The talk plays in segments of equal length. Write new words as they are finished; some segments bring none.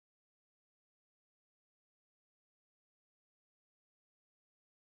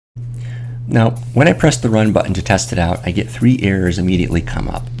Now, when I press the run button to test it out, I get 3 errors immediately come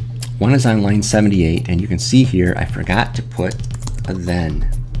up. One is on line 78, and you can see here I forgot to put a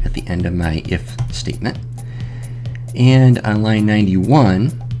then at the end of my if statement. And on line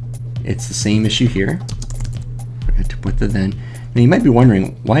 91, it's the same issue here. Forgot to put the then. Now you might be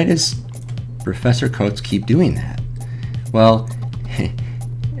wondering, why does Professor Coates keep doing that? Well,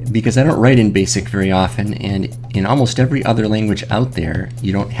 because I don't write in BASIC very often, and in almost every other language out there,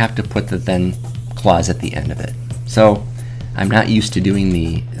 you don't have to put the then clause at the end of it. So I'm not used to doing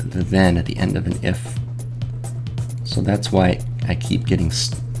the then at the end of an if. So that's why I keep getting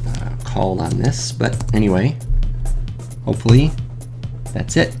called on this. But anyway, hopefully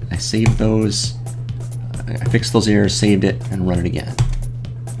that's it. I saved those, I fixed those errors, saved it, and run it again.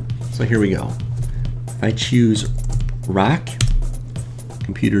 So here we go. If I choose rock,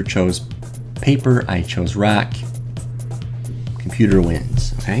 computer chose paper, I chose rock, computer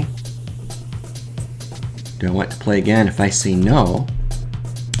wins, okay? Do I want to play again? If I say no,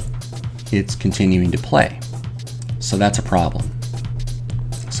 it's continuing to play. So that's a problem.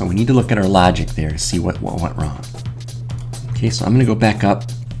 So we need to look at our logic there to see what went wrong. Okay, so I'm gonna go back up.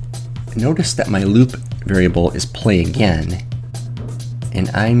 Notice that my loop variable is play again, and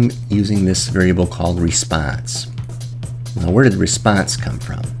I'm using this variable called response. Now, where did the response come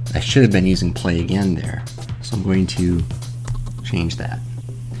from? I should have been using play again there. So I'm going to change that.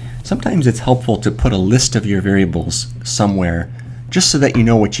 Sometimes it's helpful to put a list of your variables somewhere just so that you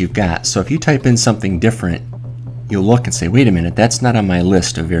know what you've got. So if you type in something different, you'll look and say, wait a minute, that's not on my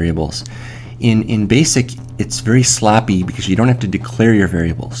list of variables. In BASIC, it's very sloppy because you don't have to declare your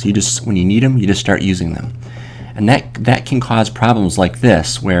variables. You just, when you need them, you just start using them. And that can cause problems like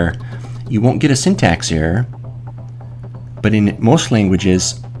this, where you won't get a syntax error, but in most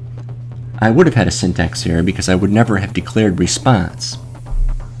languages, I would have had a syntax error because I would never have declared response.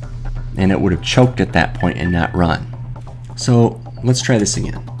 And it would have choked at that point and not run. So let's try this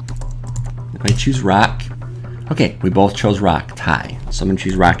again. If I choose rock, okay, we both chose rock, tie. So I'm gonna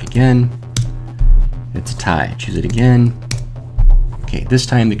choose rock again. It's a tie, choose it again. Okay, this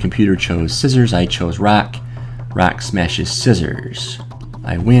time the computer chose scissors, I chose rock. Rock smashes scissors.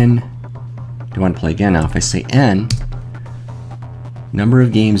 I win. Do I want to play again now? If I say N, number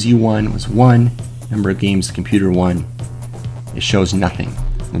of games you won was 1. Number of games the computer won, it shows nothing.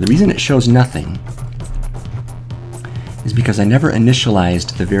 Now the reason it shows nothing is because I never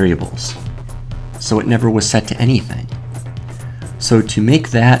initialized the variables. So it never was set to anything. So to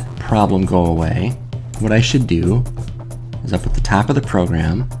make that problem go away, what I should do is up at the top of the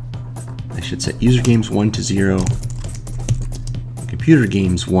program, I should set user games 1 to 0, computer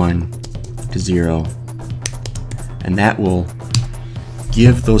games 1 to 0, and that will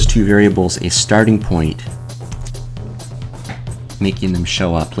give those two variables a starting point, making them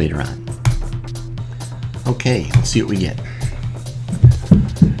show up later on. Okay, let's see what we get.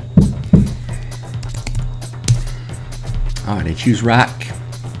 Alright, I choose rock.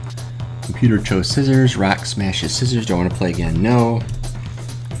 Computer chose scissors. Rock smashes scissors. Do I want to play again? No.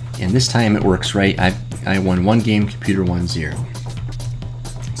 And this time it works right. I won 1 game, computer won 0.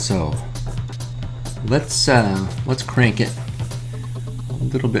 So let's crank it a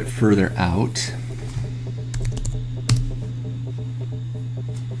little bit further out.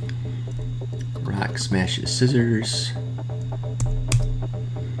 Rock smashes scissors.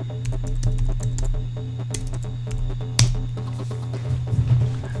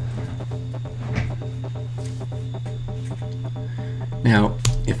 Now,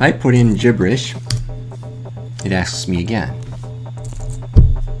 if I put in gibberish, it asks me again.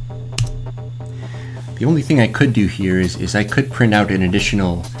 The only thing I could do here is I could print out an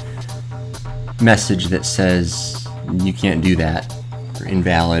additional message that says you can't do that, or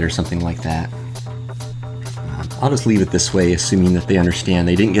invalid, or something like that. I'll just leave it this way, assuming that they understand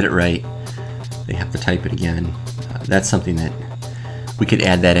they didn't get it right. They have to type it again. That's something that we could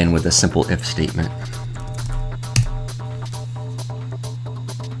add that in with a simple if statement.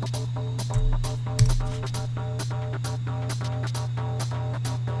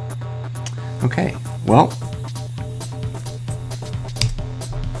 Okay, well,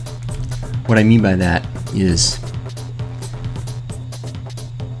 what I mean by that is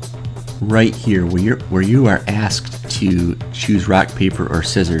right here where you are asked to choose rock, paper, or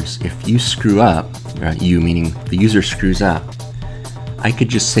scissors. If you screw up, you meaning the user screws up, I could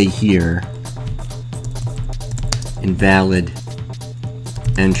just say here, invalid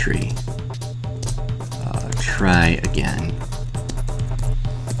entry, try again.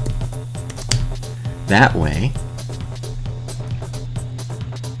 That way,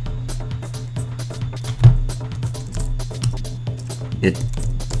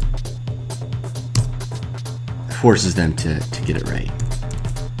 forces them to get it right.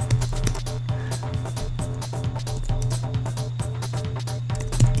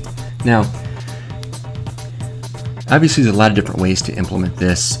 Now, obviously there's a lot of different ways to implement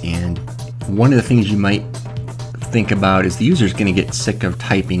this, and one of the things you might think about is the user's going to get sick of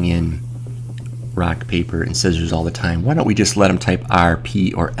typing in rock, paper, and scissors all the time. Why don't we just let them type R,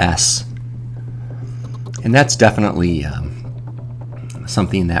 P, or S? And that's definitely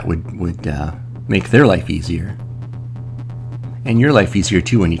something that would make their life easier, and your life easier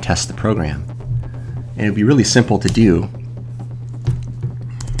too when you test the program. And it'd be really simple to do.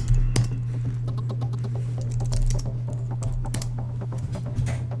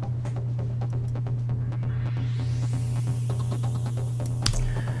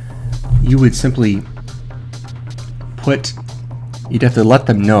 You would simply you'd have to let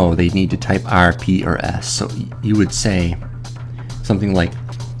them know they need to type R, P, or S. So you would say something like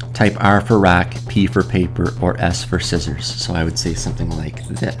type R for rock, P for paper, or S for scissors. So I would say something like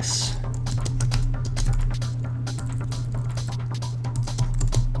this.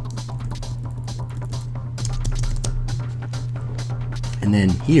 And then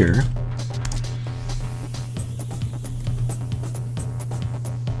here,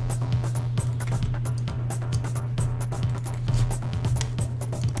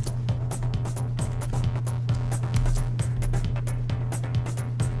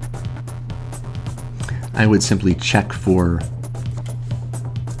 I would simply check for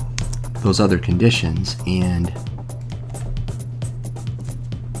those other conditions, and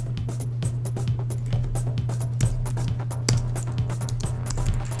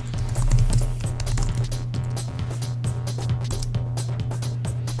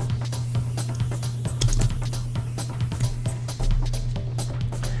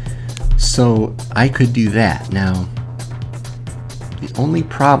so I could do that. Now, the only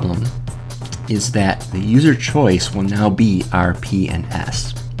problem is that the user choice will now be R, P, and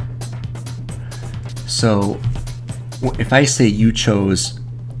S. So if I say you chose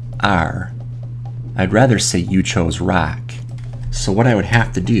R, I'd rather say you chose rock. So what I would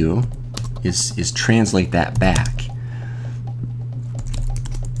have to do is translate that back.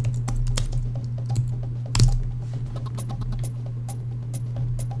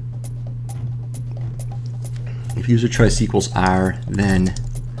 If user choice equals R, then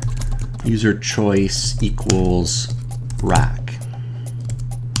user choice equals rock.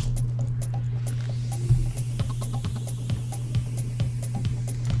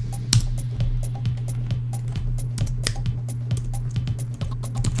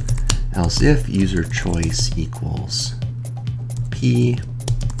 Else if user choice equals P,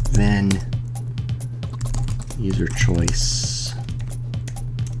 then user choice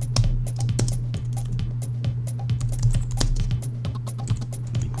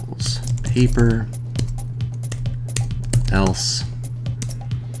equals paper, else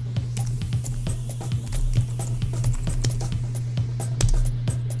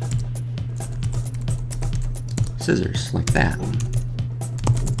scissors, like that.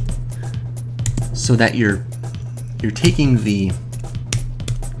 So that you're taking the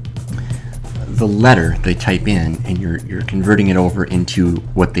letter they type in and you're converting it over into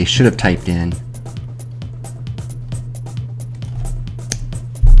what they should have typed in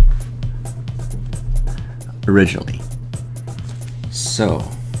originally. So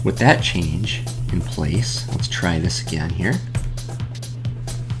with that change in place, let's try this again here.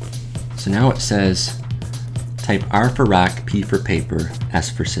 So now it says type R for rock, P for paper, S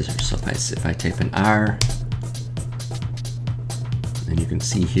for scissors. So if I type an R, then you can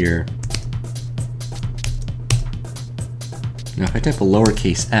see here. Now if I type a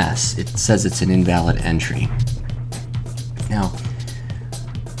lowercase s, it says it's an invalid entry. Now,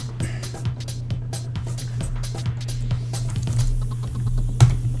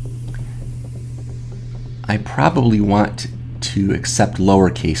 I probably want to accept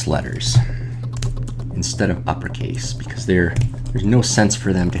lowercase letters instead of uppercase, because there's no sense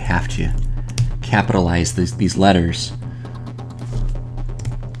for them to have to capitalize these letters.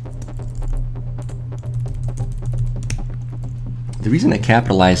 The reason I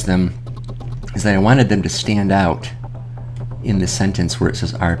capitalized them is that I wanted them to stand out in the sentence where it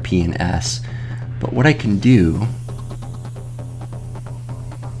says R, P, and S. But what I can do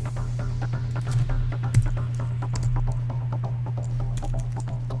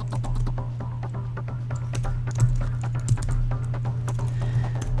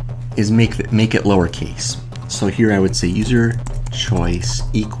is make it lowercase. So here I would say user choice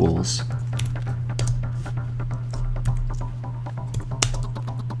equals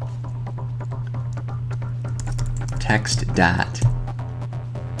text dot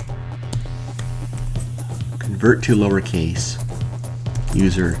convert to lowercase,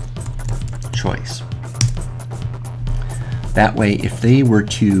 user choice. That way, if they were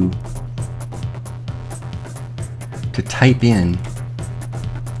to type in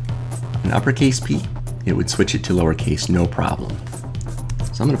an uppercase P, it would switch it to lowercase, no problem.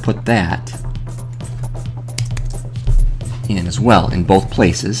 So I'm going to put that in as well in both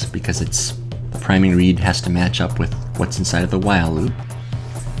places because it's the priming read has to match up with what's inside of the while loop.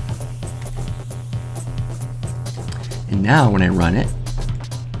 And now when I run it,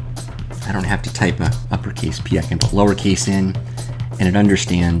 I don't have to type a uppercase P. I can put lowercase in and it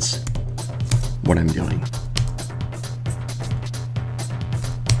understands what I'm doing.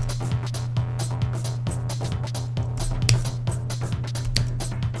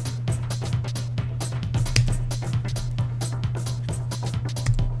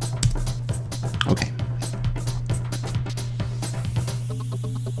 Okay.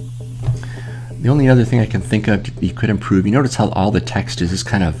 The only other thing I can think of you could improve, you notice how all the text is just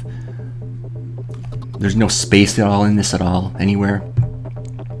kind of, there's no space at all in this at all, anywhere.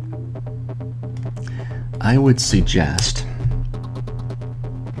 I would suggest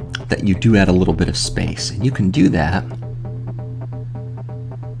that you do add a little bit of space, and you can do that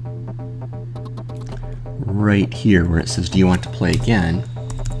right here where it says, do you want to play again?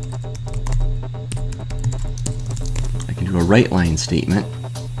 I can do a right line statement,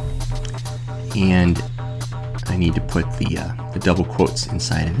 and I need to put the double quotes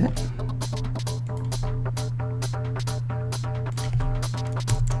inside of it.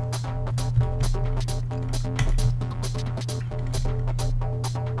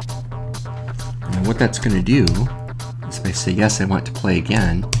 And what that's going to do is if I say, yes, I want to play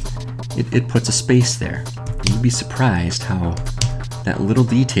again, it puts a space there. You'd be surprised how that little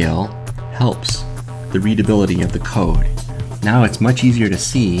detail helps the readability of the code. Now it's much easier to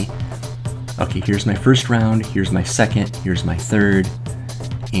see, okay, here's my first round, here's my second, here's my third,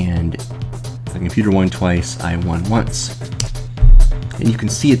 and the computer won twice, I won once. And you can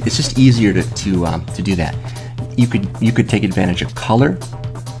see it's just easier to do that. You could take advantage of color.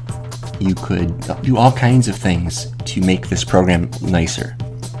 You could do all kinds of things to make this program nicer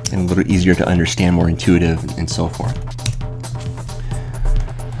and a little easier to understand, more intuitive, and so forth.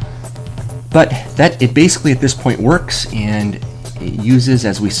 But it basically at this point works, and it uses,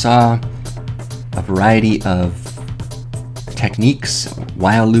 as we saw, a variety of techniques,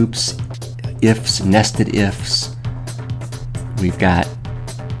 while loops, ifs, nested ifs. We've got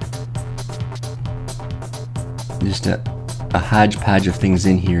just a hodgepodge of things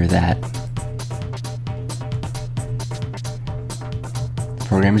in here that the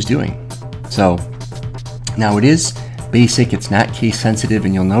program is doing. So now it is basic, it's not case sensitive,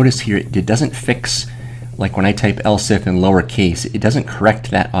 and you'll notice here it doesn't fix, like when I type else if in lowercase, it doesn't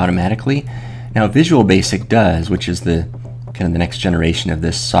correct that automatically. Now Visual Basic does, which is the kind of the next generation of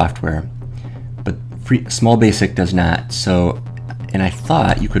this software, but Small Basic does not. So, and I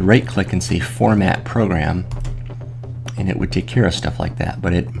thought you could right click and say Format Program, and it would take care of stuff like that.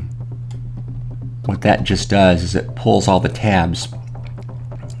 But what that just does is it pulls all the tabs.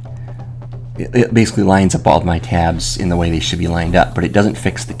 It basically lines up all of my tabs in the way they should be lined up, but it doesn't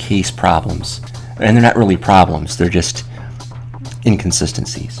fix the case problems. And they're not really problems, they're just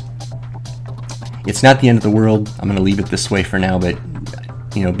inconsistencies. It's not the end of the world. I'm going to leave it this way for now, but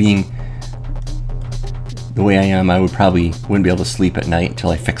you know, being the way I am, I wouldn't be able to sleep at night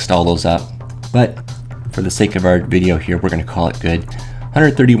until I fixed all those up. But for the sake of our video here, we're going to call it good.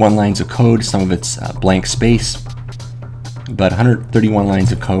 131 lines of code, some of it's blank space, but 131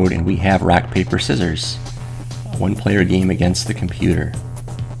 lines of code, and we have rock, paper, scissors. A one-player game against the computer.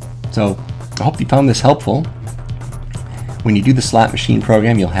 So I hope you found this helpful. When you do the slot machine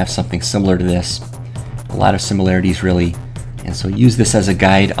program, you'll have something similar to this. A lot of similarities, really. And so use this as a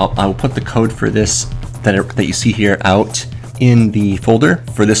guide. I'll put the code for this that you see here out in the folder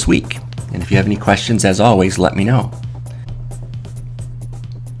for this week. And if you have any questions, as always, let me know.